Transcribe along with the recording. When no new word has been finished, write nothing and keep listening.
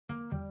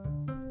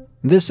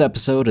This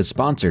episode is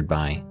sponsored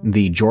by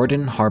The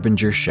Jordan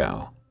Harbinger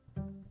Show.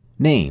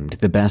 Named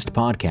the best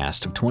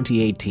podcast of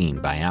 2018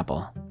 by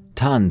Apple.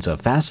 Tons of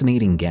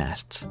fascinating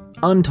guests.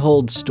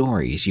 Untold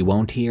stories you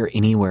won't hear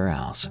anywhere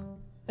else.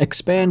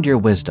 Expand your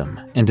wisdom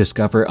and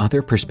discover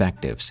other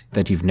perspectives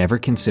that you've never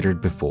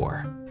considered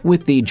before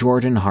with The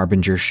Jordan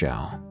Harbinger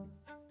Show.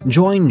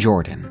 Join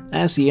Jordan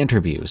as he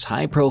interviews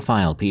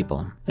high-profile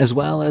people as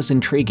well as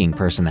intriguing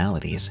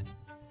personalities.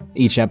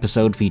 Each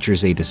episode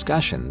features a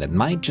discussion that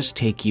might just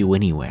take you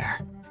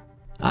anywhere.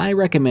 I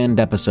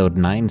recommend episode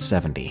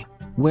 970,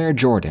 where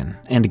Jordan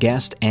and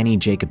guest Annie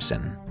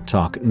Jacobson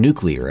talk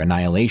nuclear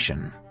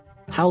annihilation.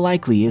 How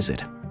likely is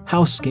it?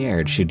 How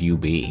scared should you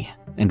be?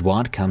 And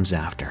what comes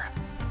after?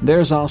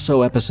 There's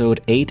also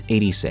episode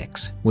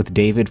 886 with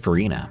David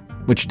Farina,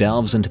 which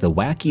delves into the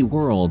wacky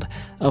world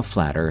of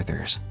flat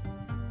earthers.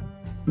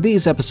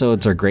 These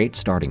episodes are great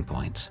starting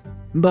points,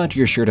 but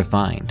you're sure to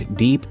find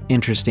deep,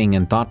 interesting,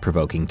 and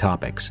thought-provoking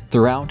topics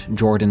throughout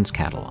Jordan's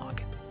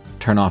catalog.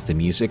 Turn off the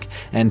music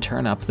and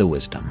turn up the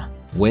wisdom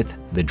with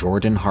The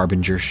Jordan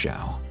Harbinger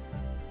Show.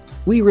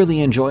 We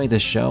really enjoy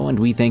this show and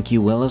we think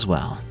you will as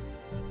well.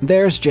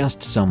 There's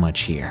just so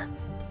much here.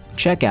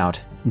 Check out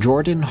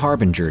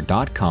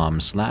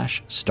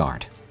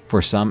jordanharbinger.com/start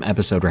for some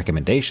episode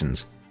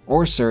recommendations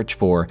or search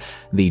for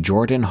The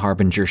Jordan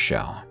Harbinger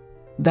Show.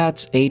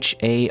 That's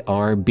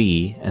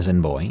HARB as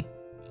in boy,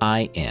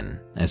 IN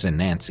as in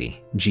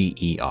Nancy,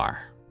 GER.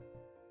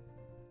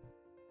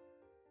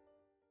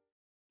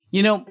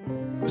 You know,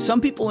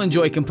 some people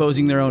enjoy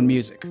composing their own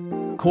music,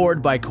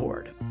 chord by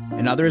chord,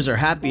 and others are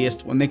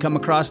happiest when they come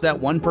across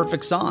that one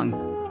perfect song.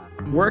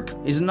 Work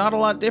is not a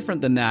lot different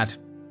than that.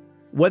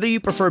 Whether you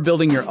prefer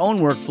building your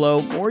own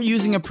workflow or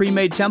using a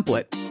pre-made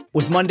template,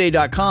 with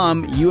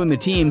Monday.com, you and the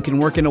team can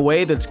work in a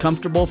way that's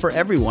comfortable for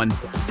everyone.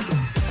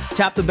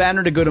 Tap the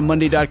banner to go to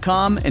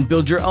Monday.com and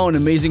build your own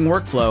amazing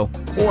workflow,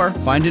 or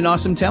find an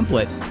awesome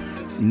template.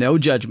 No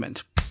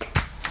judgment.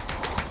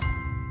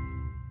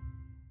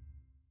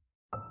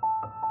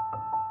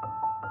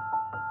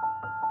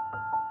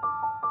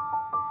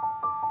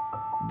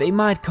 They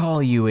might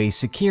call you a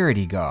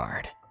security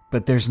guard,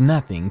 but there's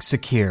nothing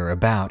secure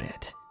about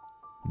it.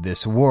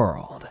 This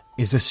world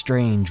is a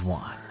strange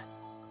one.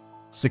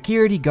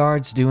 Security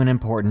guards do an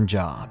important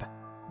job.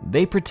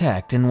 They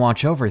protect and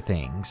watch over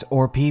things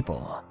or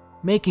people,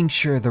 making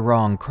sure the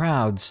wrong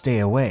crowds stay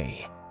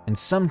away and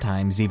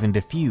sometimes even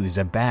defuse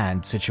a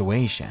bad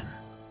situation.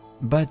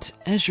 But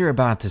as you're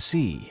about to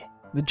see,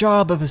 the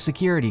job of a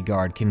security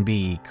guard can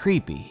be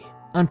creepy,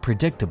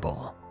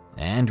 unpredictable,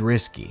 and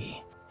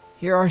risky.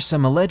 Here are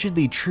some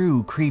allegedly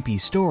true creepy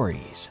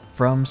stories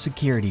from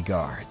security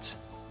guards.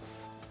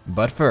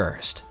 But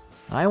first,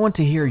 I want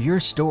to hear your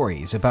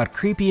stories about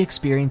creepy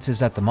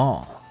experiences at the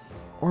mall.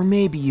 Or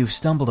maybe you've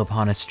stumbled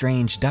upon a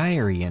strange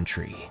diary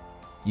entry.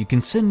 You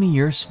can send me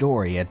your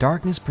story at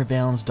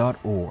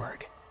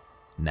darknessprevails.org.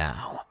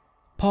 Now,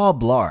 Paul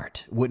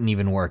Blart wouldn't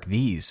even work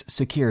these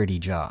security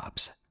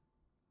jobs.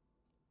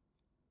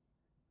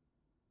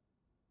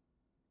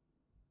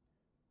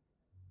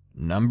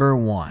 Number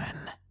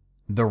 1.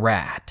 The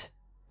Rat.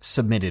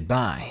 Submitted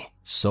by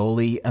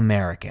Soli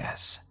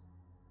Americas.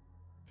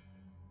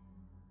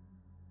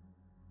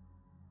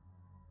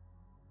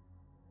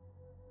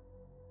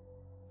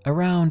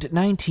 Around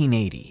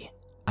 1980,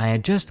 I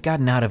had just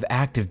gotten out of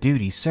active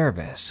duty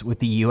service with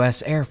the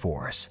U.S. Air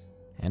Force,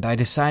 and I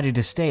decided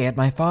to stay at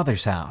my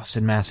father's house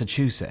in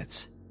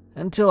Massachusetts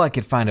until I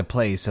could find a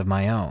place of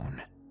my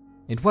own.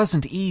 It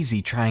wasn't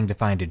easy trying to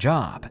find a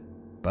job,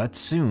 but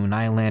soon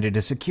I landed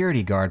a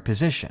security guard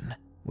position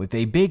with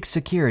a big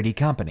security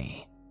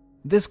company.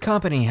 This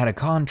company had a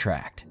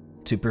contract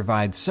to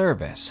provide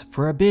service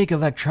for a big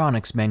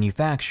electronics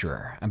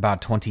manufacturer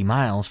about 20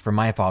 miles from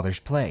my father's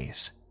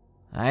place.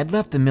 I had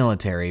left the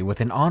military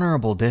with an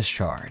honorable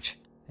discharge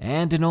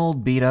and an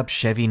old beat-up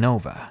Chevy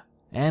Nova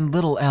and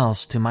little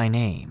else to my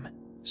name,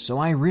 so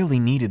I really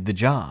needed the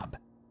job.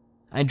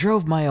 I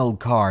drove my old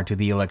car to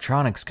the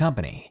electronics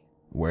company,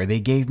 where they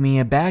gave me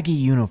a baggy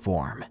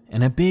uniform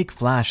and a big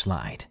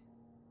flashlight.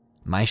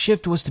 My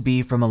shift was to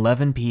be from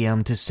 11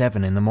 p.m. to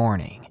 7 in the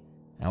morning.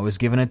 I was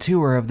given a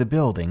tour of the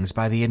buildings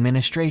by the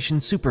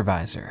administration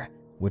supervisor,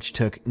 which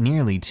took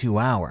nearly 2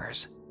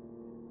 hours.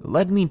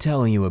 Let me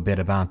tell you a bit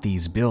about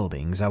these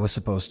buildings I was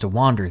supposed to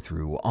wander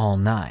through all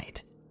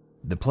night.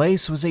 The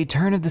place was a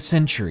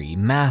turn-of-the-century,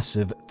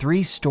 massive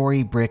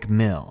 3-story brick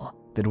mill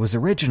that was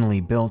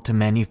originally built to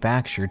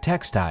manufacture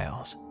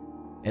textiles.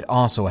 It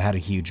also had a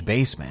huge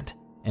basement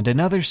and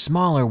another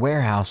smaller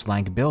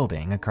warehouse-like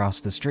building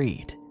across the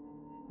street.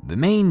 The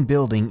main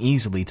building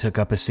easily took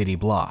up a city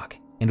block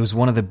and was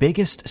one of the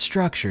biggest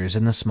structures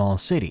in the small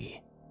city.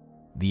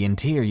 The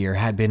interior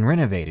had been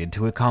renovated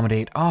to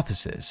accommodate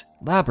offices,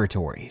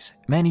 laboratories,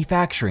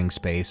 manufacturing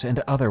space,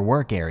 and other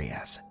work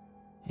areas.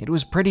 It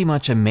was pretty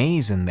much a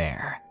maze in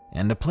there,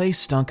 and the place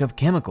stunk of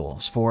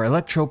chemicals for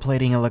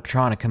electroplating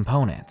electronic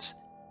components.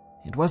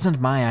 It wasn't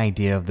my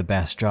idea of the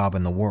best job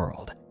in the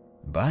world,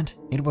 but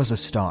it was a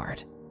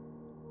start.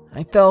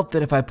 I felt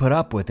that if I put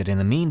up with it in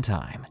the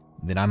meantime,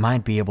 then I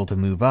might be able to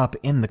move up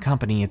in the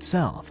company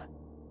itself.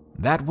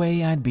 That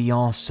way I'd be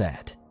all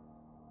set.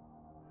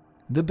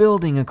 The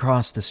building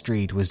across the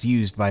street was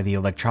used by the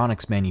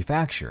electronics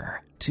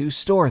manufacturer to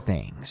store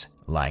things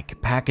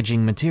like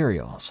packaging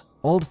materials,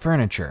 old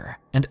furniture,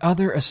 and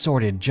other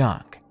assorted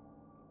junk.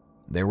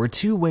 There were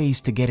 2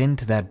 ways to get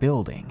into that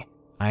building: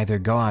 either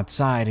go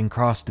outside and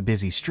cross the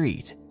busy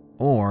street,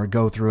 or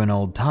go through an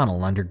old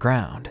tunnel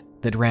underground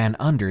that ran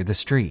under the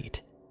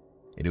street.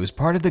 It was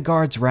part of the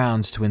guards'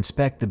 rounds to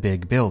inspect the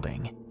big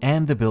building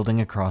and the building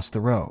across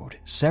the road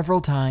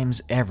several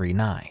times every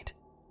night.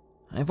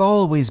 I've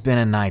always been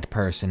a night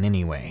person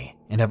anyway,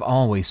 and have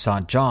always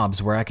sought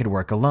jobs where I could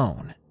work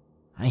alone.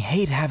 I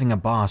hate having a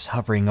boss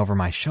hovering over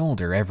my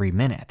shoulder every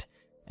minute,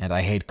 and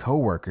I hate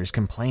coworkers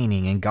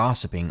complaining and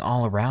gossiping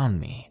all around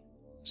me.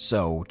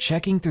 So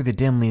checking through the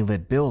dimly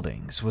lit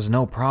buildings was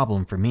no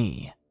problem for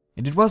me,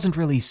 and it wasn't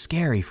really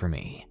scary for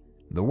me.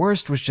 The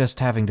worst was just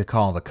having to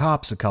call the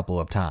cops a couple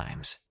of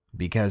times,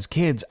 because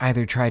kids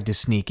either tried to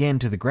sneak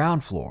into the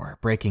ground floor,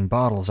 breaking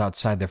bottles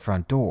outside the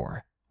front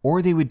door,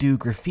 or they would do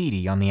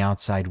graffiti on the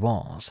outside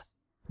walls.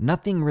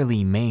 Nothing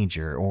really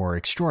major or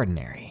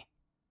extraordinary.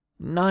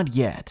 Not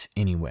yet,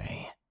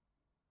 anyway.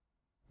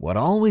 What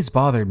always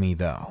bothered me,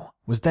 though,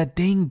 was that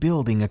dang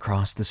building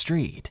across the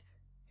street.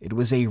 It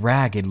was a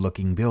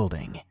ragged-looking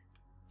building.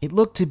 It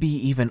looked to be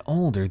even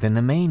older than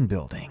the main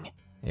building.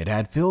 It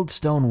had filled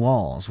stone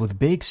walls with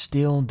big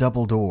steel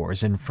double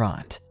doors in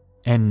front,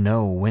 and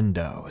no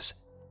windows.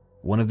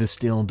 One of the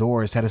steel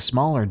doors had a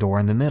smaller door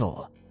in the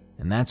middle,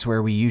 and that's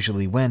where we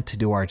usually went to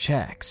do our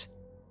checks.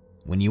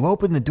 When you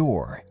opened the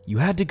door, you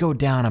had to go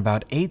down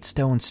about 8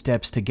 stone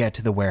steps to get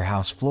to the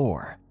warehouse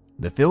floor.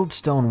 The filled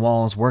stone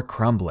walls were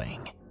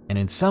crumbling, and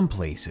in some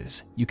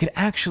places, you could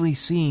actually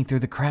see through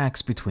the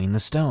cracks between the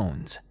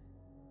stones.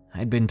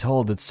 I'd been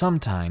told that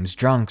sometimes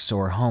drunks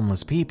or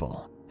homeless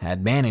people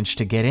had managed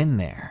to get in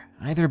there,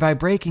 either by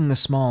breaking the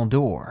small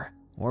door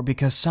or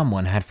because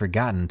someone had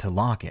forgotten to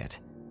lock it.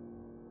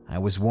 I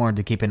was warned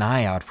to keep an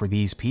eye out for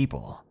these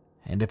people,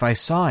 and if I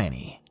saw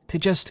any, to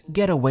just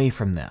get away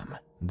from them,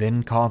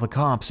 then call the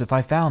cops if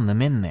I found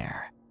them in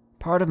there.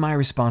 Part of my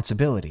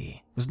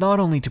responsibility was not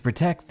only to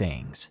protect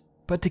things,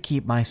 but to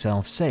keep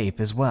myself safe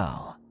as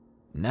well.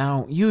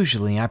 Now,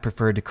 usually I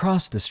preferred to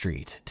cross the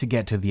street to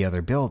get to the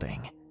other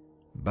building,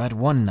 but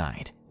one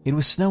night it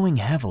was snowing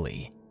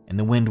heavily and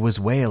the wind was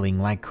wailing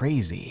like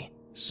crazy,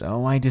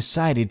 so I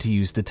decided to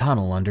use the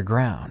tunnel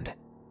underground.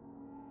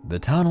 The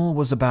tunnel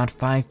was about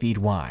 5 feet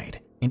wide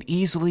and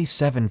easily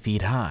 7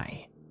 feet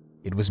high.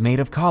 It was made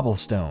of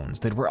cobblestones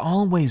that were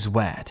always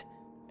wet,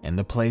 and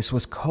the place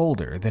was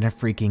colder than a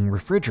freaking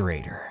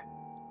refrigerator.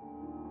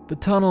 The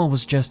tunnel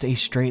was just a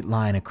straight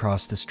line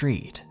across the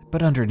street,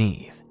 but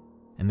underneath,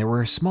 and there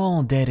were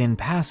small dead-end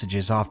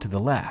passages off to the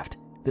left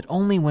that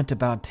only went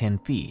about 10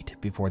 feet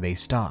before they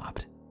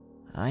stopped.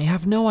 I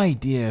have no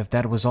idea if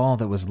that was all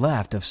that was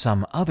left of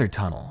some other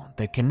tunnel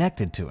that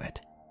connected to it,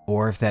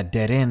 or if that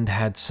dead end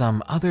had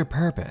some other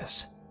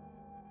purpose.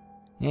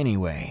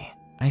 Anyway,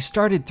 I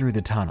started through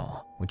the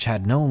tunnel, which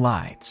had no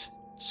lights,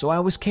 so I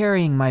was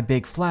carrying my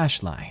big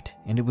flashlight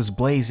and it was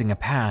blazing a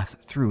path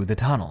through the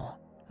tunnel.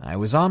 I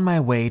was on my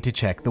way to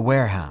check the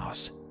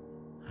warehouse.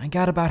 I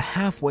got about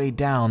halfway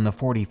down the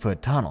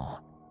 40-foot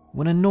tunnel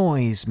when a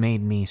noise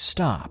made me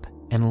stop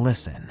and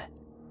listen.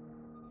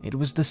 It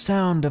was the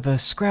sound of a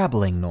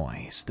scrabbling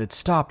noise that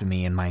stopped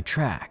me in my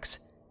tracks.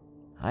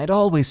 I'd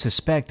always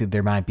suspected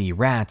there might be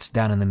rats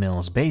down in the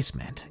mill's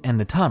basement and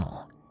the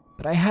tunnel,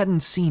 but I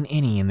hadn't seen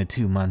any in the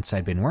 2 months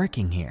I'd been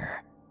working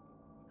here.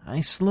 I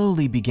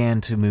slowly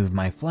began to move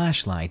my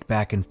flashlight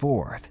back and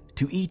forth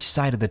to each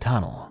side of the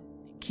tunnel,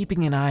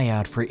 keeping an eye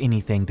out for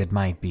anything that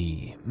might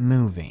be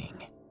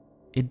moving.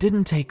 It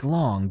didn't take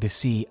long to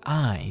see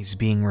eyes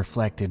being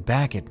reflected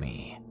back at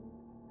me.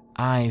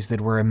 Eyes that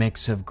were a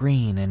mix of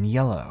green and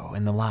yellow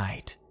in the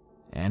light,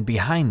 and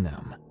behind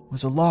them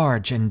was a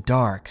large and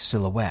dark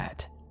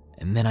silhouette,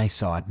 and then I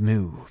saw it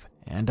move,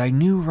 and I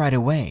knew right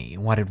away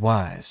what it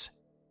was.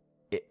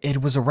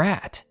 It was a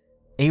rat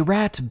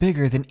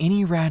bigger than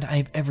any rat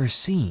I've ever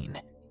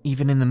seen,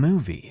 even in the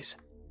movies.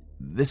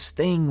 This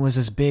thing was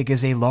as big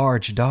as a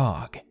large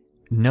dog.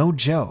 No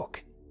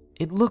joke.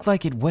 It looked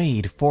like it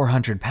weighed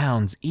 400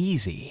 pounds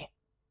easy.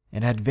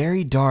 It had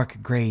very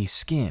dark gray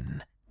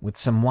skin, with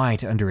some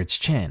white under its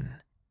chin,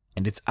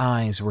 and its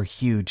eyes were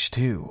huge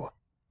too.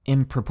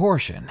 In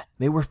proportion,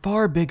 they were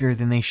far bigger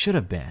than they should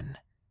have been.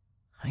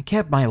 I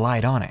kept my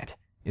light on it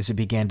as it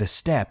began to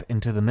step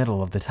into the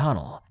middle of the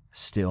tunnel,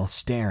 still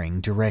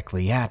staring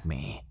directly at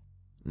me.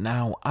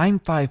 Now, I'm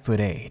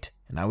 5'8",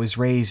 and I was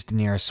raised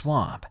near a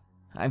swamp.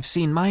 I've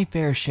seen my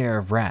fair share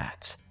of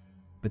rats,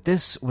 but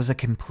this was a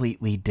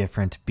completely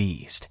different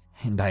beast,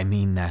 and I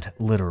mean that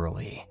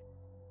literally.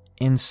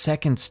 In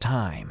seconds'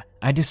 time,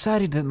 I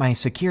decided that my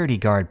security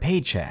guard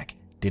paycheck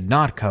did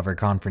not cover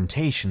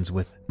confrontations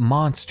with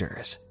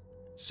monsters,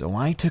 so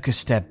I took a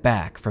step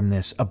back from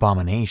this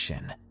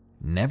abomination,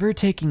 never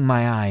taking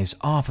my eyes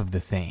off of the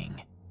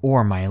thing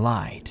or my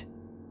light.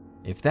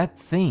 If that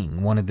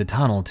thing wanted the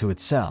tunnel to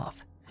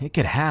itself, it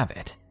could have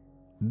it.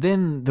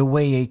 Then, the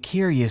way a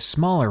curious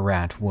smaller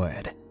rat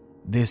would,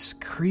 this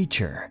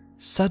creature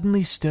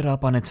suddenly stood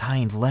up on its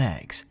hind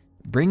legs,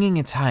 bringing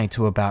its height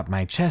to about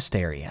my chest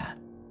area,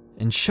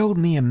 and showed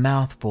me a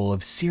mouthful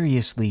of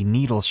seriously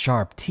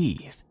needle-sharp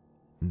teeth.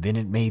 Then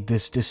it made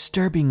this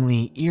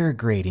disturbingly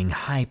ear-grating,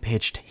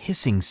 high-pitched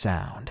hissing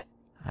sound.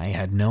 I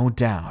had no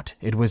doubt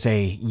it was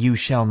a "you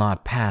shall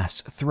not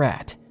pass"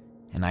 threat,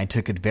 and I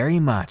took it very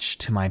much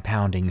to my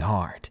pounding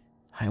heart.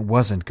 I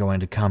wasn't going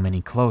to come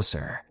any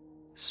closer.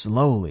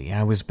 Slowly,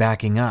 I was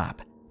backing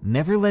up,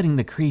 never letting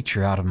the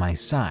creature out of my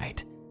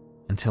sight,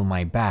 until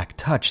my back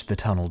touched the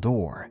tunnel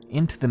door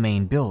into the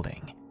main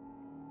building.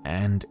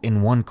 And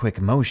in one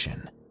quick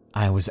motion,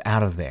 I was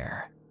out of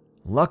there.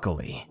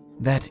 Luckily,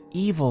 that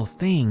evil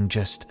thing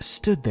just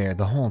stood there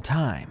the whole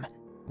time,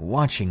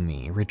 watching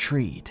me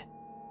retreat.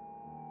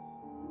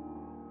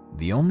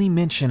 The only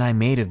mention I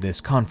made of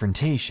this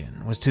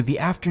confrontation was to the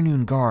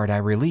afternoon guard I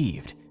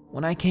relieved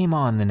when I came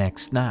on the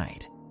next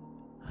night.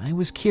 I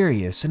was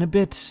curious and a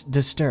bit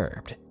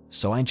disturbed,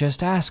 so I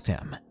just asked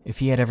him if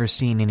he had ever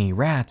seen any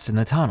rats in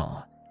the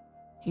tunnel.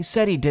 He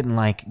said he didn't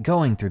like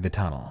going through the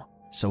tunnel,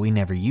 so he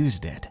never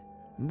used it.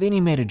 Then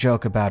he made a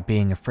joke about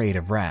being afraid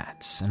of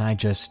rats, and I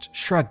just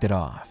shrugged it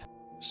off.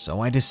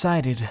 So I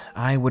decided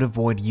I would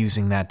avoid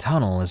using that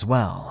tunnel as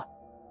well.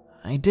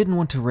 I didn't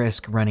want to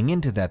risk running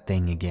into that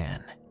thing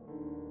again.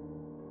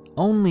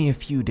 Only a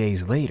few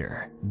days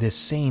later, this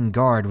same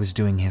guard was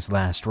doing his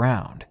last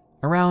round,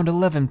 around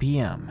 11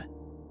 p.m.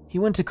 He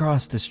went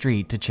across the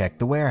street to check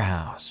the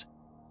warehouse.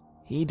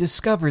 He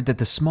discovered that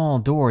the small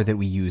door that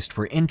we used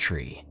for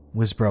entry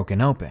was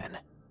broken open,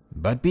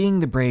 but being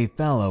the brave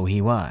fellow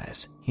he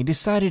was, he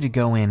decided to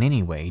go in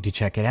anyway to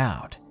check it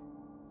out.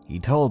 He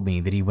told me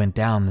that he went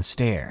down the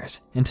stairs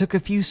and took a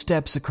few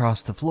steps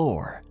across the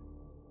floor.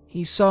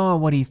 He saw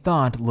what he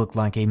thought looked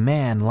like a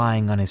man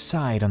lying on his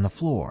side on the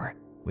floor,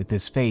 with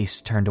his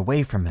face turned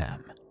away from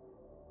him.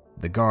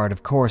 The guard,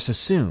 of course,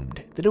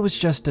 assumed that it was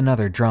just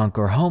another drunk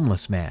or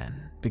homeless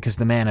man, because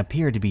the man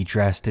appeared to be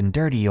dressed in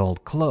dirty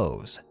old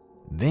clothes.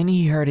 Then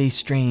he heard a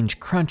strange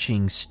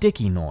crunching,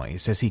 sticky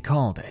noise, as he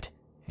called it,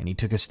 and he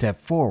took a step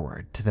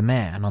forward to the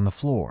man on the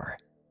floor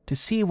to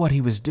see what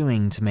he was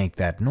doing to make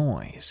that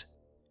noise.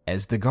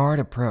 As the guard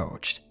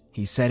approached,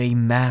 he said a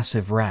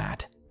massive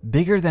rat,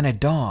 bigger than a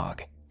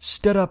dog,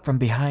 stood up from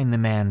behind the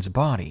man's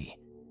body.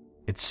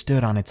 It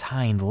stood on its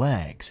hind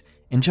legs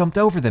and jumped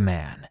over the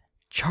man,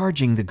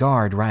 charging the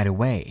guard right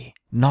away,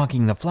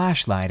 knocking the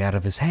flashlight out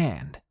of his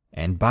hand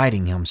and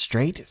biting him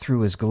straight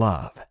through his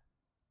glove.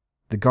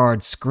 The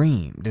guard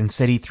screamed and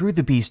said he threw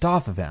the beast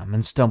off of him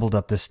and stumbled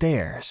up the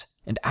stairs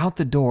and out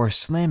the door,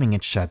 slamming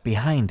it shut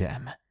behind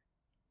him.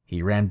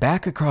 He ran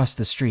back across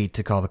the street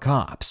to call the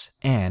cops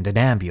and an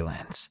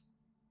ambulance.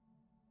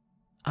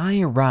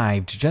 I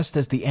arrived just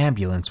as the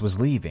ambulance was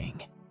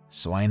leaving,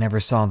 so I never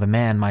saw the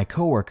man my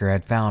coworker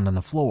had found on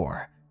the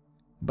floor,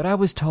 but I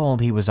was told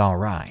he was all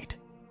right.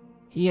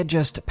 He had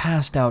just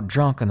passed out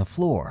drunk on the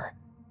floor.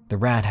 The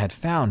rat had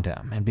found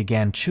him and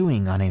began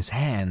chewing on his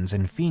hands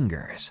and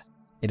fingers.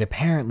 It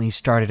apparently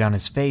started on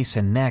his face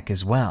and neck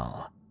as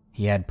well.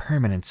 He had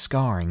permanent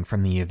scarring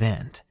from the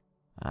event.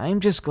 I'm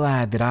just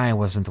glad that I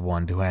wasn't the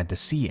one who had to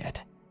see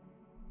it.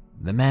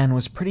 The man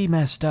was pretty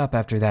messed up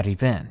after that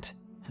event,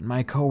 and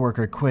my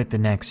coworker quit the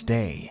next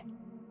day,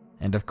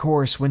 and of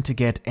course went to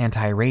get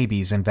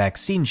anti-rabies and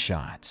vaccine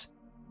shots.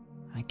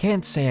 I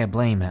can't say I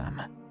blame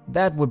him.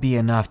 That would be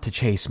enough to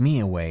chase me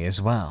away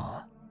as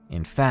well.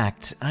 In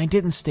fact, I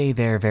didn't stay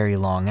there very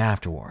long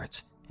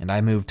afterwards, and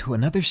I moved to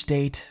another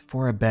state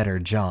for a better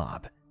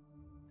job.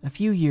 A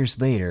few years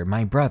later,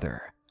 my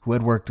brother, who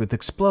had worked with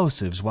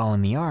explosives while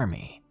in the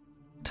army,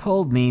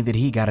 told me that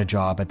he got a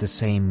job at the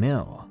same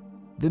mill,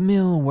 the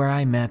mill where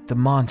I met the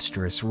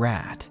monstrous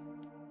rat.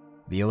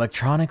 The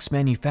electronics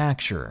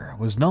manufacturer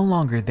was no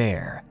longer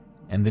there,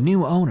 and the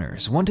new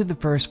owners wanted the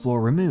first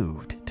floor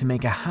removed to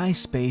make a high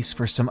space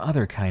for some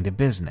other kind of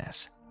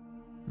business.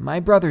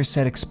 My brother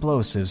set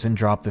explosives and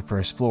dropped the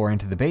first floor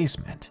into the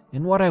basement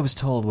in what I was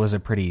told was a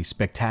pretty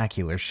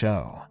spectacular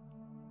show.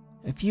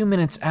 A few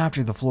minutes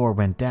after the floor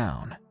went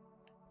down,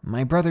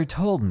 my brother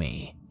told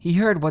me he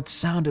heard what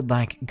sounded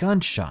like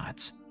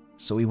gunshots,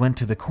 so he went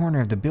to the corner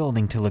of the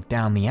building to look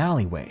down the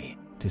alleyway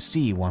to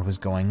see what was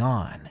going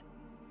on.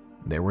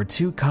 There were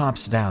 2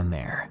 cops down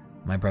there,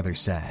 my brother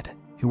said,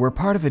 who were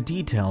part of a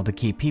detail to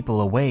keep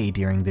people away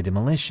during the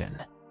demolition.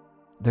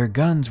 Their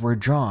guns were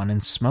drawn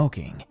and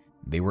smoking.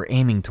 They were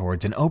aiming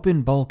towards an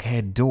open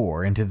bulkhead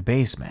door into the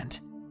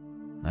basement.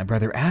 My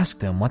brother asked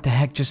them what the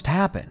heck just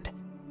happened,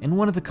 and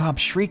one of the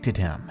cops shrieked at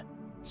him,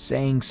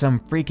 saying some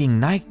freaking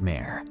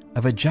nightmare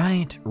of a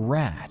giant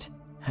rat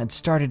had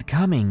started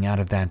coming out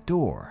of that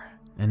door,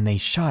 and they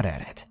shot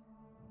at it.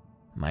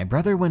 My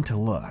brother went to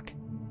look,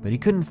 but he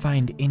couldn't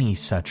find any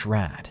such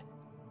rat.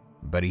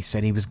 But he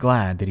said he was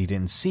glad that he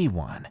didn't see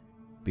one,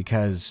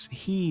 because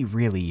he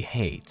really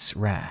hates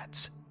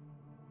rats.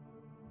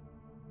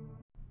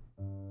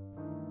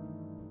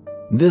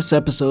 This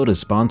episode is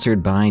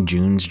sponsored by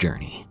June's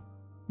Journey.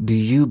 Do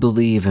you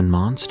believe in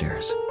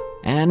monsters?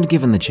 And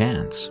given the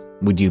chance,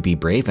 would you be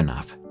brave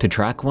enough to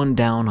track one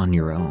down on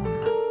your own?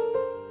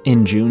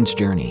 In June's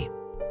Journey,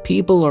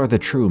 people are the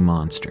true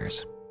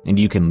monsters, and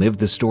you can live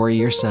the story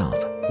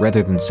yourself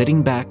rather than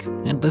sitting back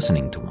and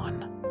listening to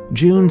one.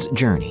 June's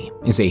Journey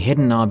is a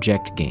hidden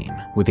object game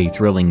with a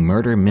thrilling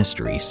murder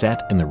mystery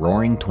set in the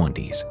Roaring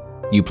 '20s.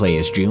 You play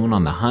as June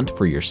on the hunt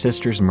for your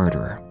sister's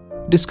murderer.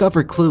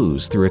 Discover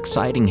clues through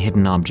exciting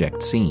hidden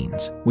object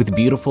scenes with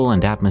beautiful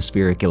and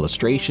atmospheric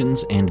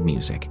illustrations and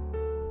music.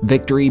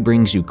 Victory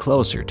brings you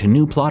closer to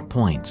new plot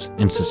points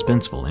and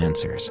suspenseful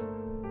answers.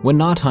 When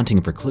not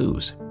hunting for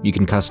clues, you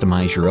can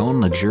customize your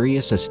own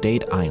luxurious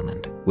estate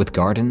island with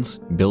gardens,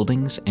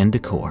 buildings, and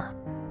decor.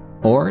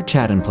 Or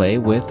chat and play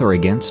with or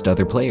against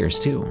other players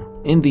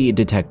too, in the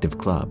Detective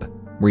Club,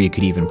 where you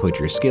could even put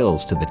your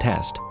skills to the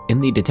test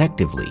in the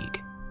Detective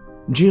League.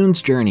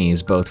 June's Journey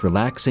is both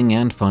relaxing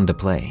and fun to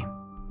play.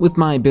 With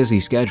my busy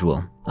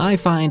schedule, I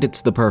find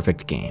it's the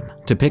perfect game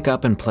to pick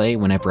up and play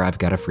whenever I've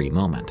got a free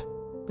moment.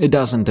 It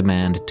doesn't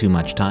demand too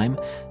much time,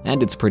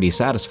 and it's pretty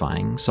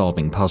satisfying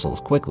solving puzzles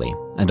quickly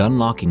and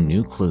unlocking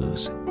new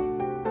clues.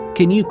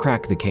 Can you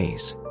crack the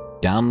case?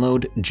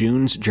 Download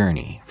June's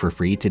Journey for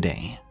free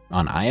today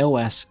on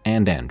iOS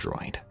and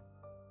Android.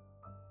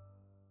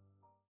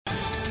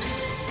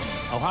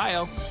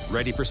 Ohio,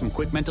 ready for some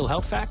quick mental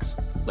health facts?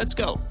 Let's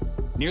go.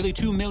 Nearly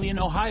 2 million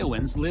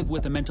Ohioans live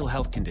with a mental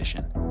health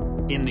condition.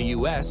 In the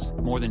U.S.,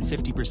 more than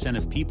 50%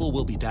 of people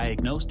will be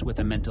diagnosed with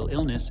a mental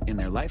illness in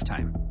their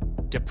lifetime.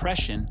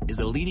 Depression is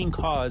a leading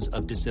cause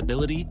of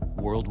disability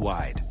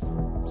worldwide.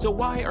 So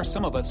why are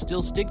some of us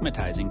still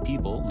stigmatizing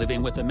people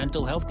living with a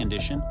mental health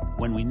condition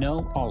when we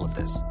know all of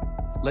this?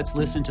 Let's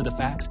listen to the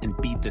facts and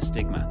beat the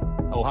stigma.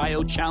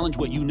 Ohio, challenge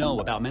what you know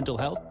about mental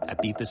health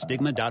at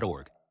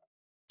beatthestigma.org.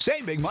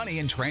 Save big money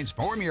and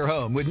transform your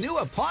home with new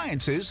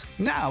appliances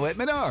now at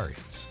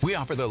Menards. We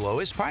offer the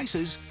lowest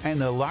prices and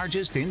the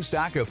largest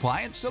in-stock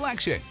appliance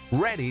selection.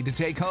 Ready to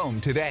take home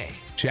today.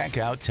 Check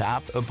out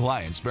top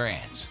appliance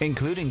brands,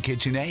 including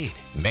KitchenAid,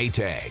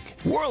 Maytag,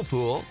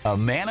 Whirlpool,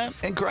 Amana,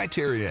 and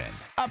Criterion.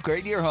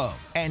 Upgrade your home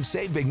and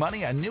save big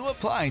money on new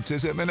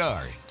appliances at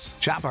Menards.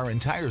 Shop our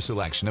entire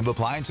selection of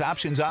appliance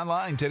options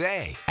online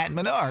today at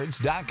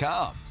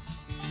Menards.com.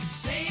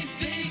 Save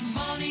big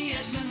money at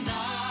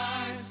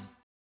Menards.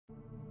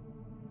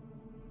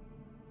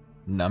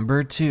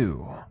 Number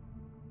 2.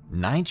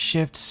 Night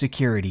Shift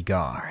Security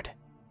Guard.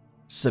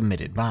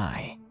 Submitted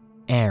by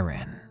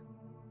Aaron.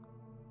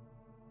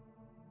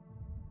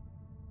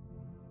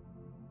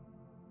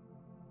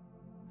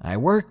 I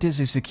worked as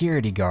a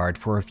security guard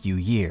for a few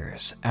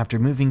years after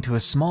moving to a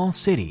small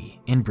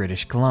city in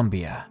British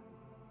Columbia.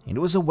 It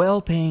was a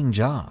well-paying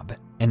job,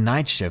 and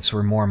night shifts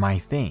were more my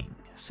thing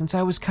since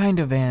I was kind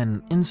of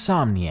an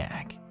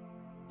insomniac.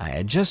 I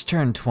had just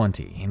turned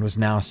 20 and was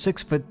now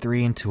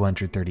 6'3" and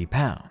 230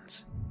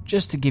 pounds.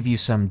 Just to give you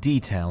some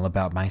detail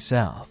about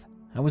myself,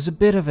 I was a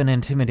bit of an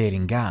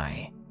intimidating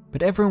guy,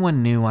 but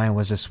everyone knew I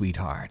was a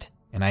sweetheart,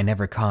 and I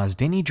never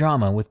caused any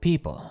drama with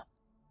people.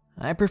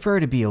 I prefer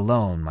to be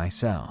alone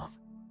myself.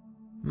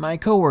 My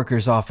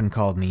coworkers often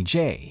called me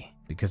Jay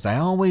because I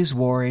always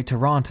wore a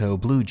Toronto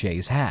Blue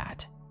Jays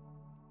hat.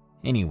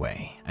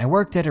 Anyway, I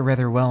worked at a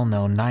rather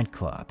well-known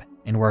nightclub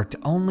and worked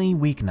only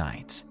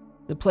weeknights.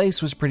 The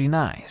place was pretty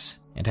nice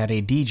and had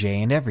a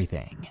DJ and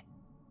everything.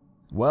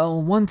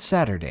 Well, one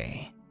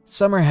Saturday,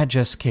 summer had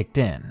just kicked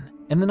in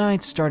and the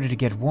nights started to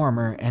get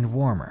warmer and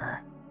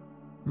warmer.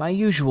 My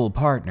usual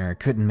partner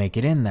couldn't make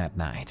it in that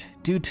night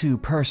due to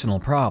personal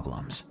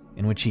problems,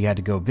 in which he had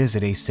to go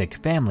visit a sick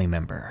family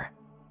member.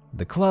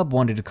 The club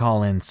wanted to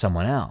call in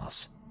someone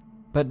else,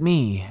 but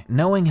me,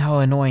 knowing how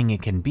annoying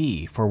it can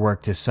be for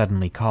work to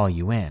suddenly call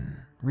you in,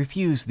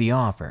 refused the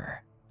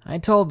offer. I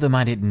told them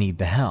I didn't need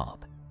the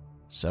help,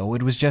 so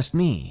it was just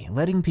me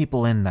letting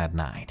people in that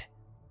night.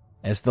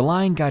 As the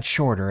line got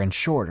shorter and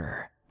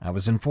shorter, I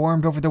was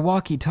informed over the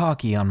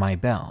walkie-talkie on my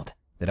belt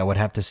that I would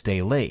have to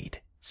stay late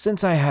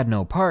since I had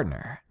no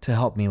partner to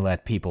help me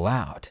let people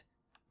out.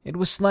 It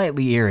was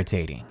slightly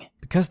irritating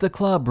because the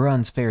club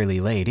runs fairly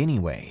late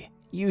anyway,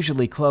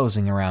 usually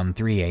closing around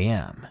 3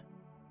 a.m.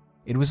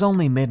 It was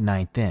only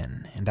midnight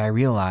then, and I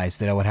realized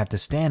that I would have to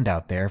stand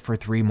out there for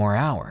 3 more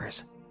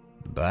hours.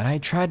 But I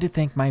tried to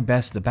think my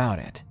best about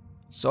it,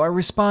 so I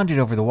responded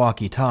over the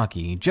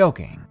walkie-talkie,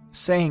 joking,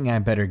 saying I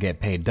better get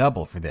paid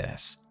double for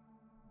this.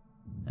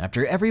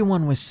 After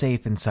everyone was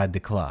safe inside the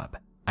club,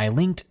 I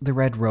linked the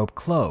red rope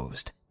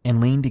closed and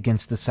leaned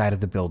against the side of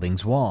the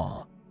building's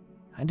wall.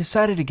 I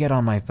decided to get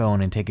on my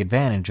phone and take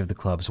advantage of the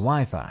club's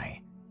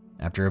Wi-Fi.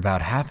 After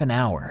about half an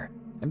hour,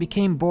 I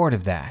became bored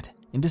of that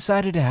and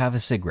decided to have a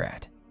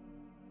cigarette.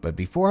 But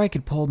before I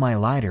could pull my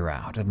lighter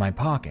out of my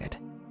pocket,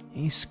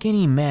 a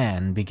skinny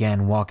man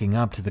began walking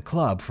up to the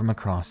club from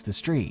across the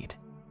street.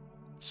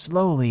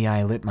 Slowly,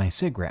 I lit my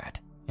cigarette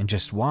and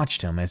just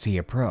watched him as he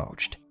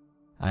approached.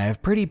 I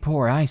have pretty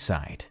poor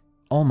eyesight,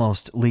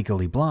 almost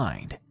legally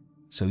blind,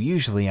 so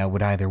usually I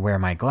would either wear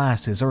my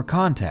glasses or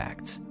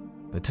contacts.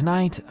 But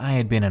tonight, I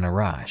had been in a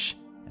rush,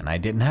 and I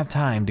didn't have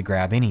time to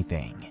grab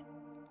anything,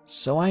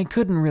 so I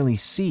couldn't really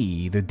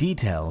see the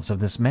details of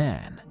this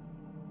man.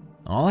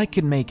 All I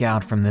could make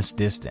out from this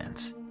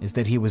distance is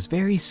that he was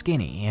very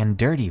skinny and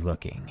dirty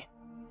looking.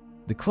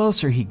 The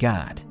closer he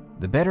got,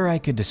 the better I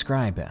could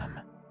describe him.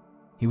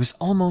 He was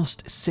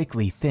almost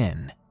sickly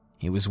thin.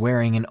 He was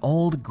wearing an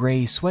old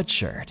gray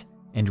sweatshirt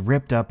and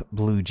ripped up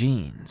blue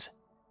jeans.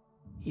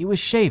 He was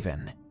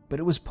shaven, but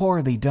it was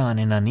poorly done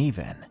and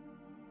uneven.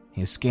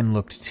 His skin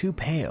looked too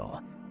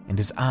pale, and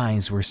his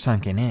eyes were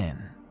sunken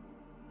in.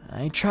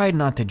 I tried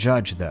not to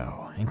judge,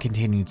 though, and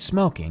continued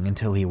smoking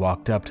until he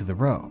walked up to the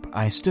rope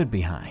I stood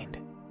behind.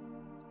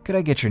 "Could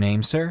I get your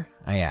name, sir?"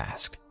 I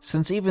asked,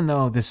 since even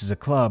though this is a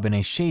club in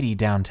a shady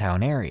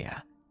downtown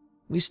area,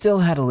 we still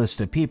had a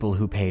list of people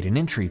who paid an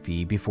entry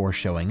fee before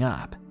showing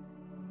up.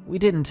 We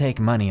didn't take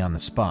money on the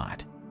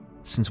spot,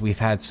 since we've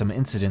had some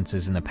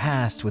incidences in the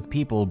past with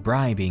people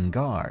bribing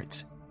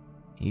guards.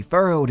 He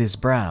furrowed his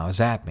brows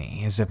at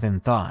me as if in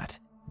thought,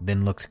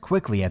 then looked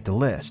quickly at the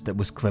list that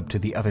was clipped to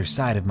the other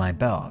side of my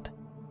belt.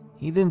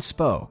 He then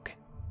spoke.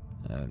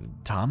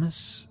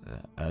 Thomas?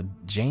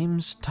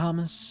 James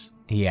Thomas?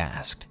 He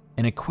asked,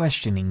 in a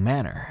questioning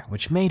manner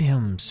which made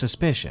him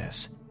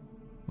suspicious.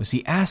 Was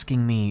he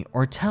asking me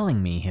or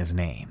telling me his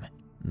name?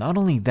 Not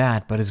only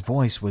that, but his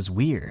voice was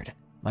weird,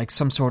 like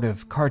some sort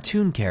of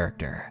cartoon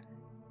character.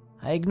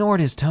 I ignored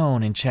his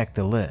tone and checked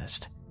the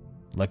list.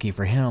 Lucky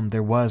for him,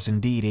 there was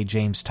indeed a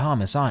James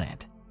Thomas on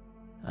it.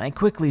 I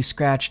quickly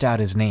scratched out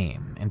his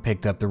name and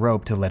picked up the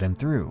rope to let him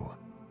through.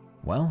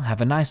 "Well,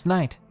 have a nice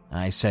night,"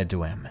 I said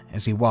to him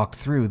as he walked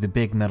through the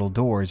big metal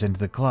doors into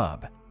the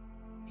club.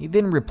 He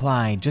then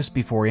replied just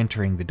before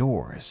entering the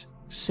doors,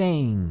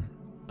 saying,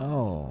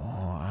 "Oh,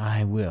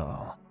 I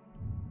will."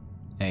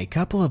 A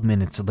couple of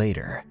minutes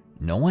later,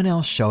 no one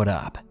else showed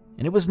up,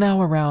 and it was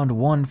now around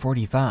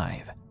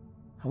 1:45.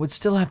 I would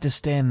still have to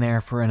stand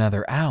there for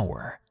another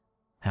hour.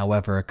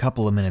 However, a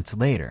couple of minutes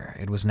later,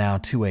 it was now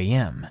 2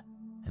 a.m.,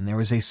 and there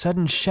was a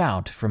sudden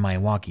shout from my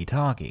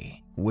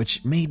walkie-talkie,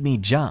 which made me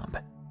jump.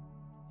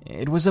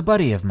 It was a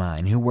buddy of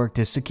mine who worked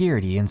as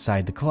security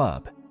inside the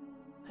club.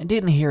 I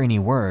didn't hear any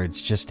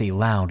words, just a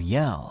loud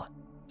yell,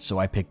 so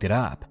I picked it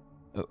up.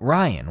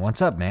 "Ryan,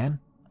 what's up, man?"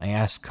 I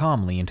asked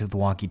calmly into the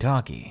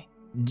walkie-talkie.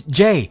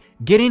 "Jay,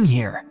 get in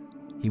here!"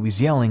 He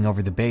was yelling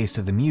over the bass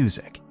of the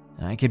music.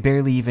 I could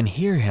barely even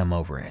hear him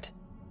over it.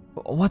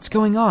 "What's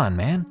going on,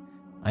 man?"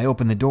 I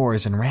opened the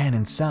doors and ran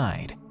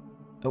inside.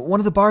 One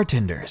of the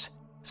bartenders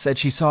said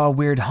she saw a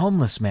weird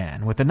homeless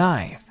man with a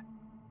knife.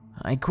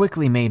 I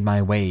quickly made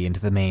my way into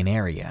the main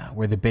area,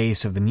 where the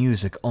bass of the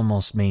music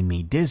almost made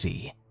me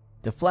dizzy.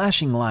 The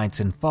flashing lights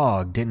and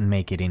fog didn't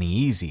make it any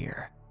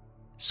easier.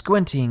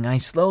 Squinting, I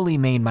slowly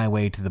made my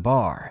way to the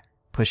bar,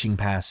 pushing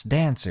past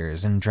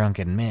dancers and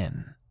drunken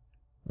men.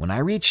 When I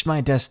reached my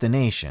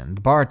destination,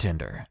 the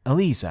bartender,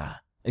 Eliza,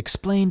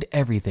 explained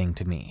everything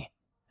to me.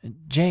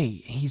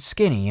 "Jay, he's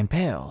skinny and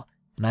pale,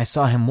 and I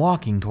saw him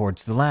walking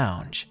towards the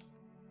lounge."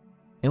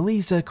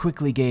 Eliza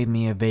quickly gave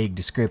me a vague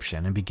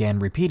description and began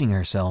repeating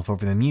herself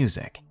over the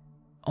music,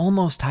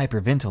 almost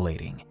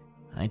hyperventilating.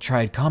 I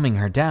tried calming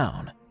her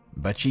down,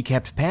 but she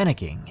kept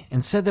panicking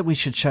and said that we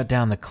should shut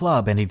down the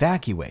club and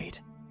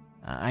evacuate.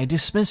 I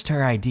dismissed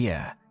her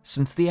idea,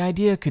 since the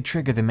idea could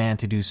trigger the man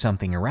to do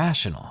something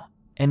irrational,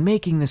 and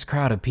making this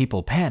crowd of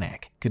people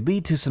panic could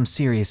lead to some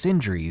serious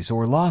injuries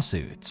or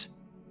lawsuits.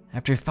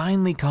 After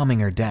finally calming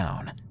her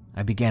down,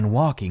 I began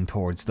walking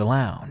towards the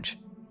lounge.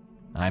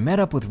 I met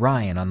up with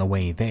Ryan on the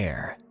way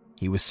there.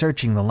 He was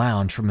searching the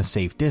lounge from a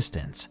safe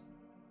distance.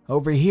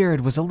 Over here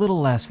it was a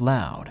little less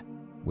loud,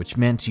 which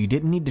meant you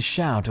didn't need to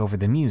shout over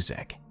the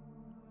music.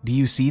 "Do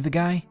you see the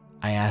guy?"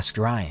 I asked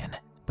Ryan,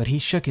 but he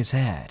shook his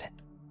head.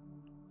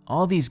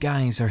 "All these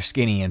guys are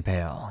skinny and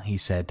pale," he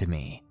said to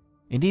me,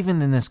 and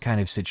even in this kind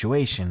of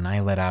situation, I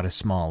let out a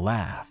small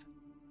laugh.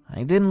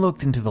 I then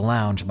looked into the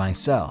lounge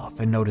myself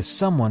and noticed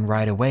someone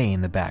right away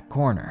in the back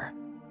corner.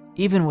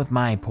 Even with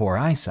my poor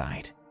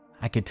eyesight,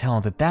 I could tell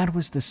that that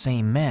was the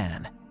same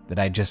man that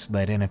I just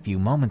let in a few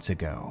moments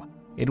ago.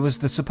 It was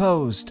the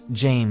supposed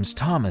James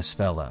Thomas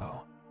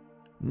fellow.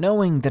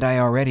 Knowing that I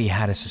already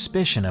had a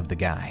suspicion of the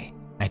guy,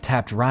 I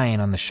tapped Ryan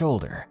on the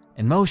shoulder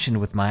and motioned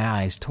with my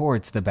eyes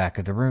towards the back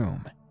of the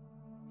room.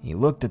 He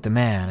looked at the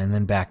man and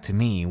then back to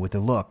me with a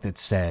look that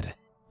said,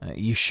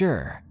 "You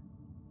sure?"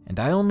 And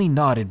I only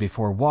nodded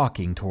before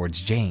walking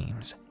towards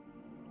James.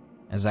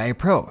 As I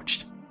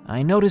approached,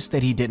 I noticed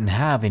that he didn't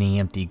have any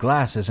empty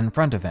glasses in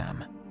front of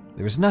him.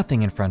 There was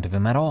nothing in front of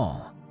him at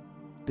all.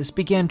 This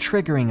began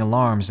triggering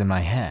alarms in my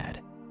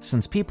head,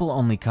 since people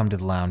only come to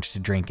the lounge to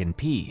drink in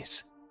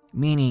peace,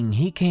 meaning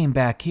he came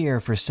back here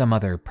for some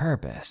other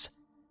purpose.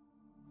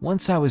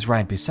 Once I was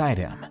right beside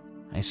him,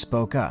 I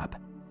spoke up,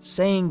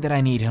 saying that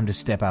I need him to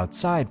step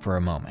outside for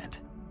a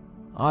moment.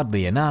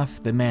 Oddly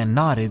enough, the man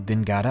nodded,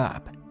 then got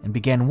up and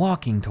began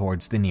walking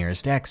towards the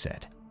nearest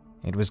exit.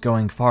 It was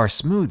going far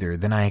smoother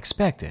than I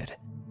expected.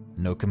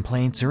 No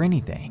complaints or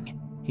anything.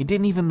 He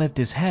didn't even lift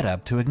his head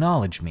up to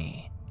acknowledge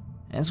me.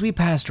 As we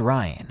passed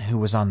Ryan, who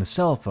was on the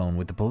cell phone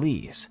with the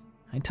police,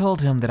 I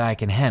told him that I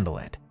can handle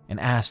it and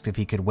asked if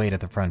he could wait at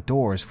the front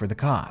doors for the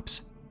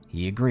cops.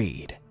 He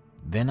agreed.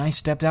 Then I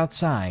stepped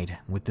outside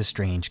with the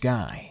strange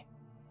guy.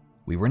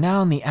 We were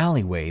now in the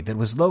alleyway that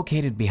was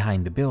located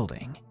behind the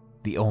building.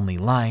 The only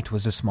light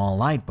was a small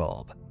light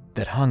bulb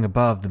that hung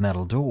above the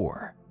metal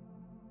door.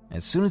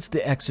 As soon as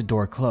the exit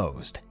door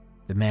closed,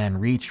 the man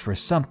reached for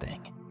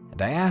something,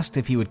 and I asked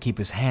if he would keep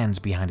his hands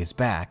behind his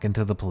back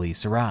until the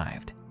police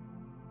arrived.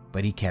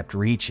 But he kept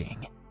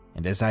reaching,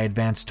 and as I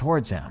advanced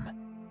towards him,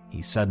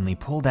 he suddenly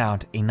pulled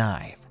out a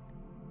knife.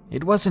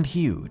 It wasn't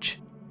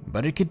huge,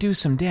 but it could do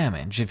some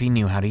damage if he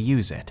knew how to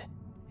use it.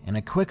 In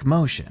a quick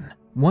motion,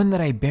 one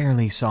that I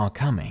barely saw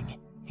coming,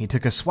 he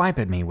took a swipe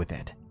at me with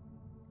it,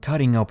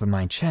 cutting open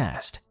my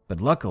chest,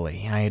 but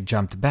luckily I had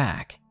jumped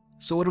back,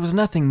 so it was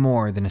nothing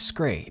more than a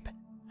scrape.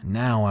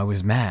 Now I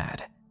was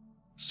mad.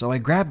 So I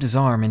grabbed his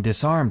arm and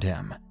disarmed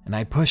him, and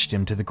I pushed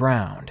him to the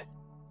ground.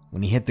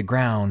 When he hit the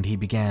ground, he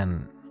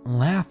began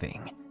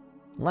laughing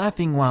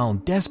while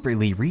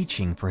desperately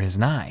reaching for his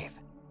knife,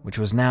 which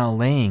was now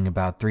laying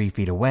about 3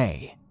 feet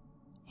away.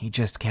 He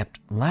just kept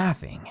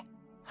laughing,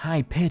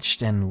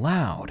 high-pitched and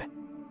loud.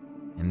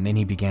 And then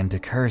he began to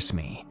curse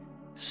me,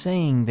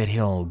 saying that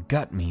he'll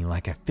gut me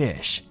like a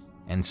fish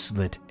and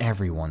slit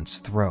everyone's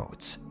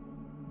throats.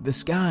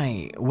 This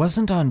guy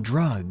wasn't on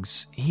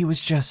drugs, he was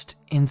just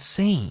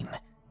insane,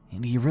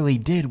 and he really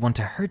did want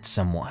to hurt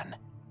someone,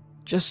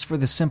 just for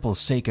the simple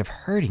sake of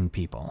hurting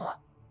people.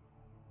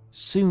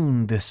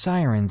 Soon, the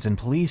sirens and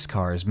police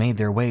cars made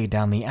their way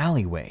down the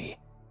alleyway.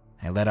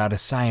 I let out a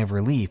sigh of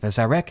relief as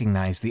I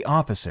recognized the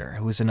officer,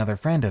 who was another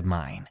friend of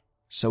mine,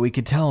 so he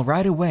could tell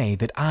right away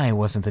that I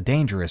wasn't the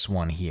dangerous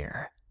one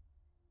here.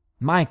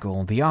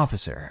 Michael, the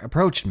officer,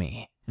 approached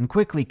me and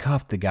quickly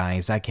cuffed the guy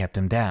as I kept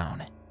him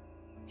down.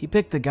 He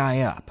picked the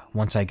guy up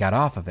once I got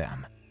off of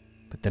him,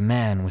 but the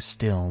man was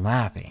still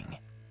laughing.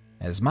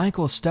 As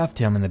Michael stuffed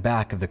him in the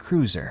back of the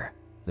cruiser,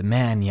 the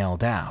man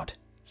yelled out,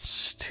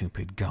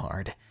 "Stupid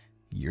guard,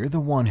 you're the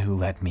one who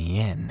let me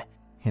in.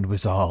 It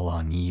was all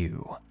on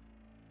you."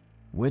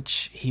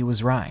 Which he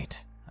was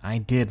right. I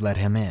did let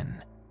him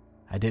in.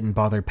 I didn't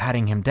bother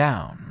patting him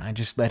down, I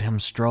just let him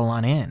stroll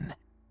on in.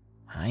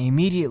 I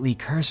immediately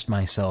cursed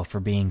myself for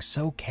being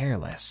so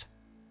careless.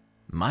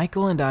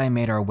 Michael and I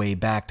made our way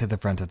back to the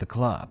front of the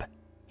club.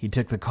 He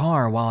took the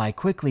car while I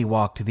quickly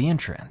walked to the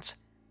entrance.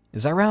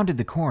 As I rounded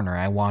the corner,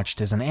 I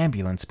watched as an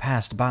ambulance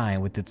passed by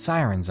with its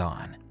sirens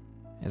on.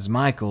 As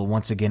Michael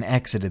once again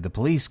exited the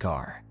police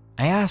car,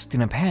 I asked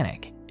in a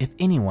panic if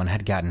anyone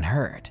had gotten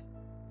hurt.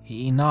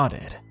 He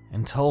nodded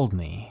and told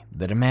me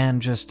that a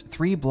man just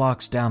 3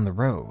 blocks down the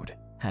road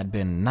had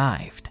been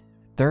knifed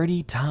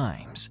 30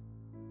 times.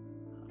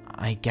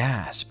 I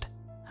gasped.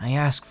 I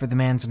asked for the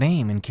man's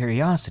name in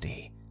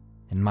curiosity,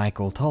 and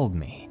Michael told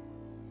me.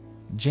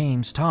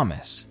 James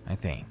Thomas, I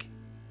think.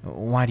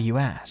 Why do you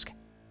ask?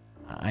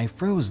 I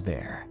froze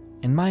there,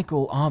 and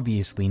Michael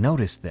obviously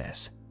noticed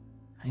this.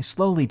 I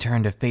slowly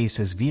turned to face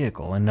his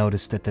vehicle and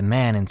noticed that the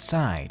man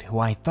inside, who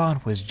I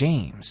thought was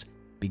James,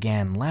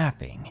 began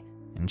laughing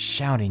and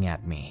shouting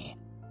at me.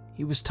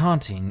 He was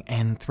taunting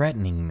and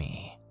threatening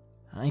me.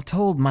 I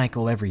told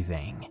Michael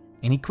everything,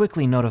 and he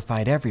quickly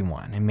notified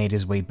everyone and made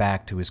his way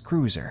back to his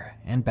cruiser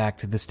and back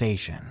to the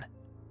station.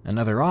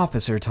 Another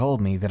officer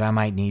told me that I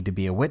might need to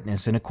be a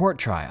witness in a court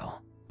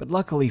trial, but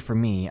luckily for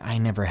me, I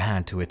never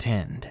had to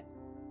attend.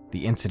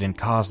 The incident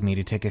caused me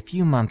to take a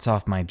few months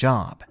off my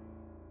job.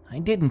 I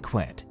didn't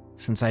quit,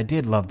 since I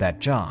did love that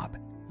job.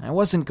 I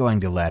wasn't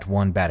going to let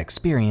one bad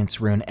experience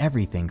ruin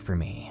everything for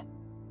me.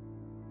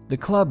 The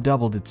club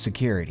doubled its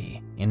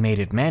security and made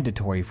it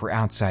mandatory for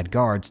outside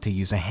guards to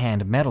use a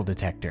hand metal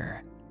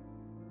detector.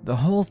 The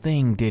whole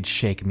thing did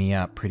shake me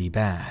up pretty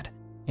bad,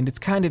 and it's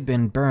kind of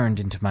been burned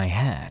into my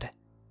head.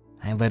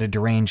 I let a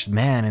deranged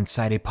man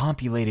inside a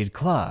populated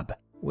club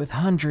with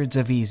hundreds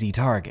of easy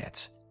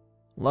targets.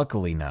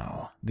 Luckily,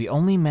 no, the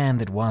only man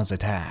that was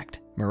attacked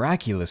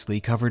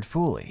miraculously covered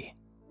fully.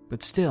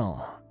 But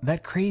still,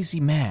 that crazy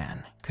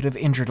man could have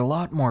injured a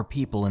lot more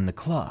people in the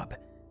club,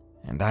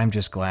 and I'm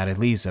just glad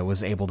Elisa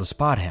was able to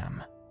spot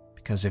him,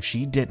 because if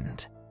she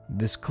didn't,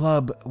 this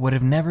club would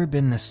have never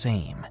been the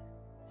same,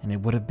 and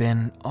it would have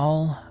been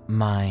all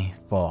my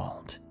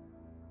fault.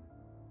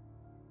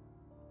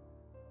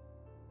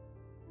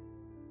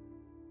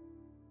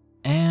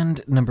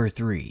 And number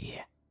 3,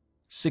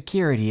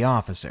 Security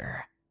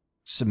Officer,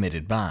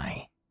 submitted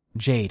by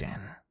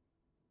Jaden.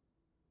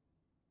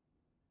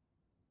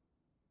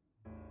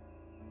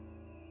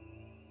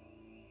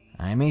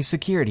 I'm a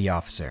security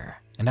officer,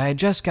 and I had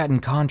just gotten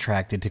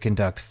contracted to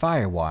conduct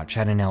fire watch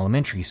at an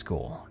elementary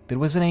school that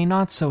was in a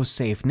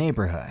not-so-safe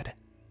neighborhood.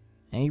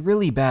 A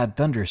really bad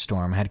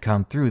thunderstorm had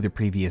come through the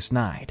previous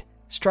night,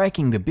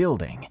 striking the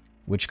building,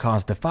 which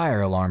caused the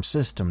fire alarm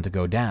system to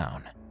go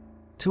down.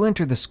 To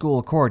enter the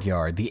school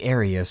courtyard, the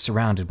area is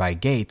surrounded by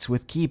gates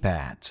with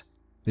keypads.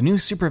 The new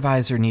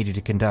supervisor needed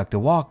to conduct a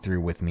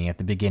walkthrough with me at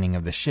the beginning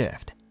of the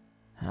shift.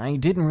 I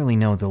didn't really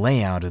know the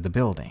layout of the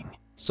building,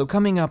 so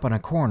coming up on a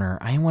corner,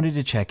 I wanted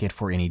to check it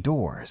for any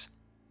doors.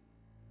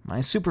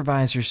 My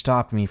supervisor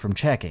stopped me from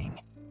checking,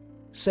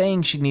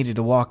 saying she needed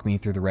to walk me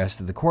through the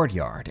rest of the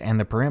courtyard and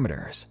the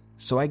perimeters,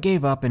 so I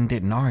gave up and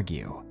didn't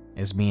argue,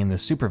 as me and the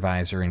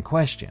supervisor in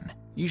question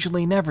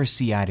usually never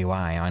see eye to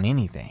eye on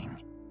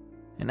anything.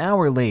 An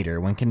hour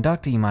later, when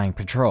conducting my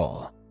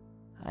patrol,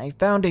 I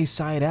found a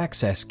side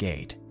access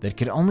gate that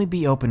could only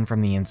be opened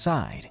from the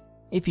inside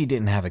if you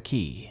didn't have a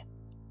key.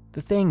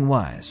 The thing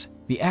was,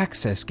 the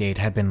access gate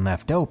had been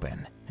left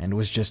open and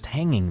was just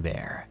hanging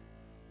there.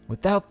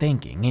 Without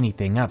thinking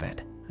anything of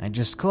it, I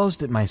just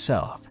closed it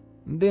myself,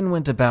 then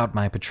went about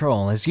my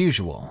patrol as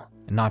usual,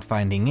 not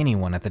finding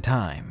anyone at the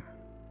time.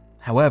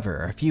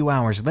 However, a few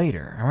hours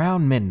later,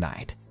 around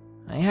midnight,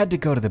 I had to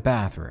go to the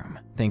bathroom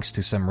thanks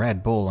to some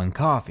Red Bull and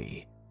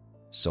coffee.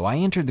 So I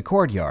entered the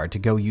courtyard to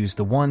go use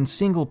the one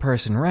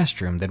single-person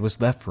restroom that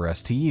was left for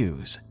us to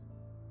use.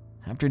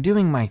 After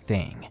doing my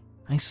thing,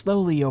 I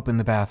slowly opened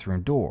the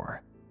bathroom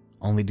door,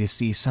 only to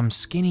see some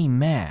skinny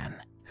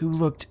man who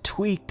looked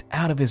tweaked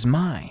out of his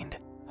mind,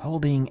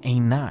 holding a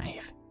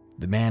knife.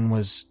 The man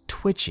was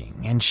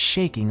twitching and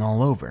shaking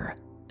all over,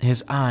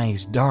 his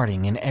eyes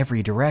darting in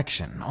every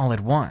direction all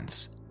at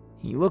once.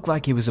 He looked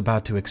like he was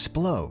about to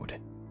explode.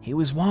 He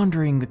was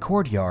wandering the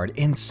courtyard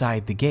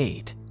inside the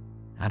gate.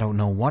 I don't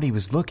know what he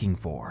was looking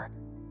for,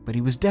 but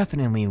he was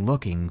definitely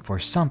looking for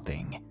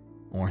something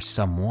or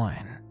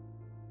someone.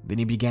 Then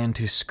he began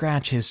to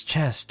scratch his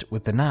chest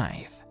with the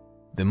knife.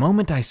 The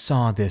moment I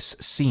saw this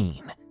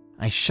scene,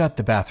 I shut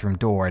the bathroom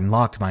door and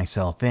locked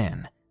myself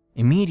in,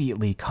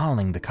 immediately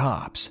calling the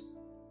cops.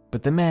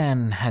 But the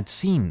man had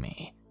seen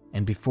me,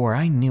 and before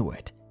I knew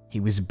it, he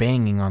was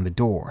banging on the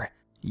door,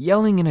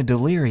 yelling in a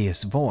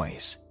delirious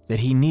voice that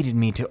he needed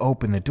me to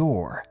open the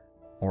door,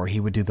 or he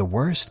would do the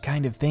worst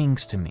kind of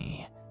things to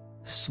me.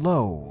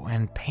 Slow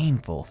and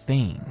painful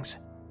things.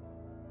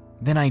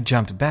 Then I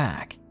jumped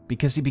back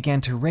because he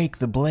began to rake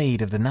the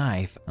blade of the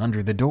knife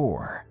under the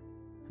door.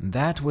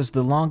 That was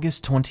the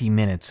longest 20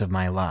 minutes of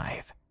my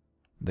life.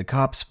 The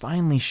cops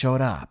finally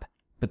showed up,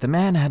 but the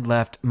man had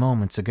left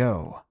moments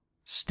ago.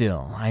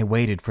 Still, I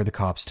waited for the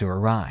cops to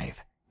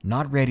arrive,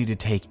 not ready to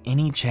take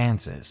any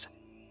chances.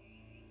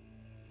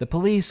 The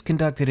police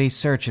conducted a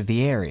search of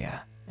the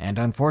area, and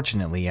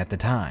unfortunately at the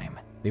time,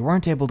 they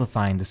weren't able to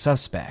find the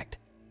suspect.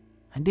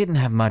 I didn't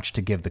have much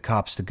to give the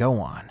cops to go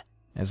on,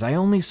 as I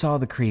only saw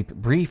the creep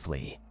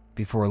briefly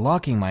before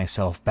locking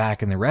myself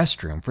back in the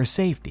restroom for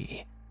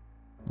safety.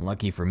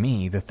 Lucky for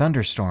me, the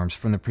thunderstorms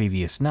from the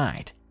previous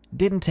night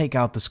didn't take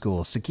out the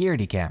school's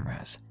security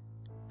cameras.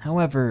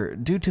 However,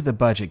 due to the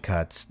budget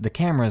cuts, the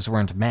cameras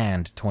weren't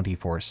manned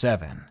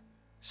 24/7.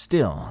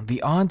 Still,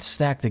 the odds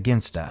stacked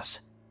against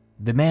us.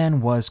 The man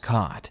was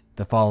caught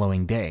the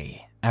following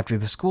day after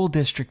the school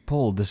district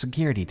pulled the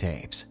security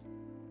tapes.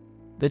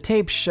 The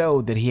tapes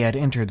showed that he had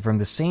entered from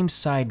the same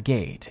side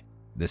gate,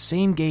 the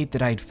same gate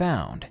that I'd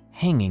found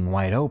hanging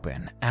wide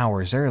open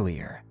hours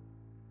earlier.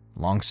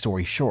 Long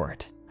story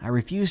short, I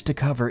refused to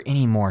cover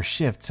any more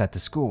shifts at the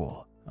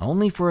school,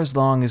 only for as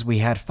long as we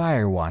had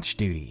fire watch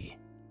duty.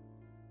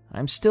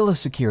 I'm still a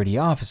security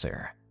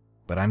officer,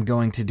 but I'm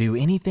going to do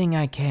anything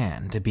I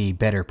can to be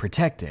better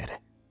protected,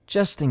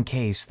 just in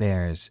case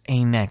there's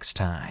a next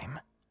time.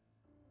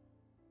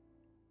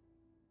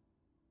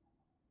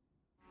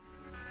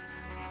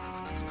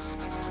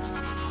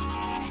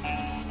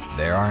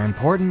 There are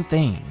important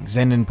things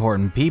and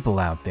important people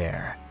out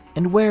there,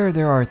 and where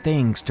there are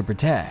things to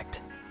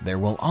protect, there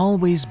will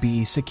always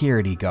be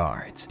security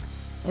guards.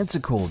 It's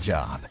a cool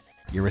job.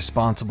 You're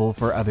responsible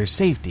for other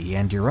safety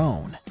and your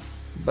own.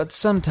 But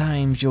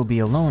sometimes you'll be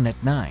alone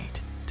at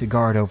night to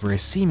guard over a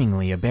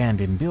seemingly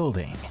abandoned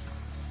building.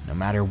 No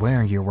matter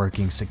where you're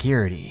working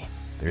security,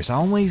 there's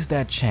always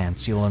that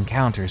chance you'll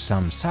encounter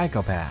some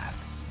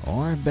psychopath,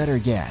 or better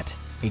yet,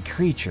 a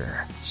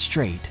creature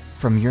straight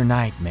from your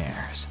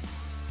nightmares.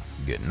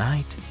 Good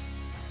night.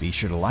 Be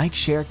sure to like,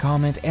 share,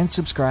 comment, and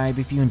subscribe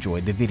if you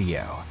enjoyed the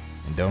video.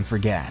 And don't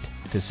forget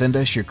to send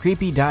us your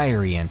creepy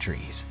diary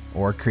entries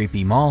or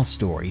creepy mall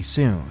stories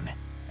soon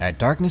at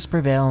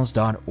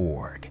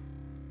darknessprevails.org.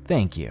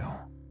 Thank you.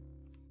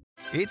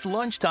 It's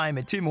lunchtime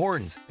at Tim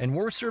Hortons, and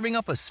we're serving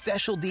up a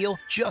special deal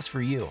just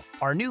for you.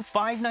 Our new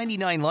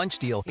 $5.99 lunch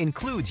deal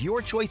includes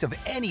your choice of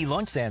any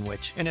lunch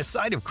sandwich and a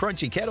side of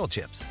crunchy kettle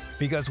chips.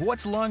 Because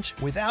what's lunch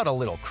without a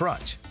little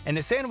crunch? And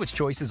the sandwich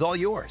choice is all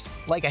yours,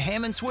 like a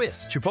ham and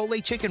Swiss,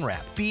 Chipotle chicken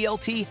wrap,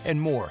 BLT, and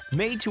more,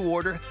 made to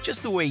order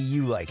just the way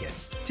you like it.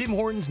 Tim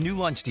Hortons' new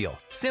lunch deal.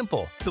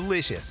 Simple,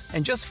 delicious,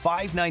 and just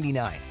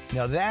 $5.99.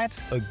 Now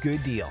that's a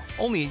good deal.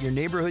 Only at your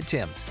neighborhood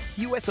Tim's.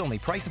 U.S. only.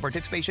 Price and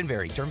participation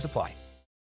vary. Terms apply.